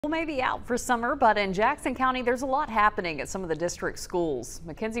School may be out for summer, but in Jackson County, there's a lot happening at some of the district schools.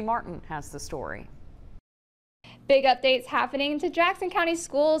 Mackenzie Martin has the story. Big updates happening to Jackson County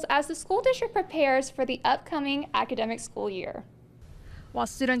schools as the school district prepares for the upcoming academic school year. While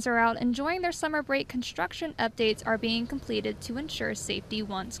students are out enjoying their summer break, construction updates are being completed to ensure safety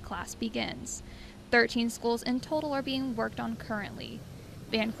once class begins. 13 schools in total are being worked on currently.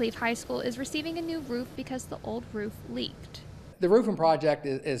 Van Cleve High School is receiving a new roof because the old roof leaked. The roofing project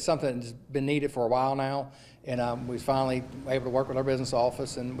is something that's been needed for a while now, and we finally were able to work with our business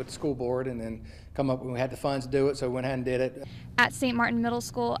office and with the school board and then come up when we had the funds to do it, so we went ahead and did it. At St. Martin Middle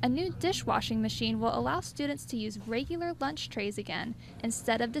School, a new dishwashing machine will allow students to use regular lunch trays again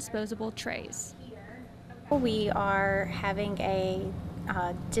instead of disposable trays. We are having a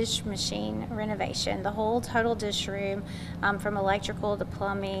dish machine renovation. The whole total dish room, from electrical to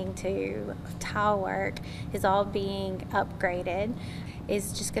plumbing to tile work, is all being upgraded.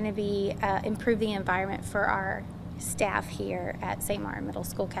 It's just going to be improve the environment for our staff here at St. Martin Middle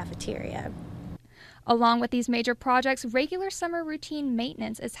School cafeteria. Along with these major projects, regular summer routine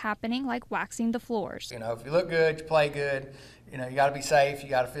maintenance is happening, like waxing the floors. You know, if you look good, you play good, you know, you got to be safe, you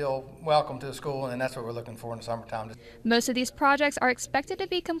got to feel welcome to the school, and that's what we're looking for in the summertime. Most of these projects are expected to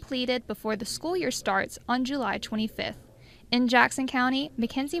be completed before the school year starts on July 25th. In Jackson County,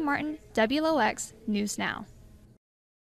 Mackenzie Martin, WLOX News Now.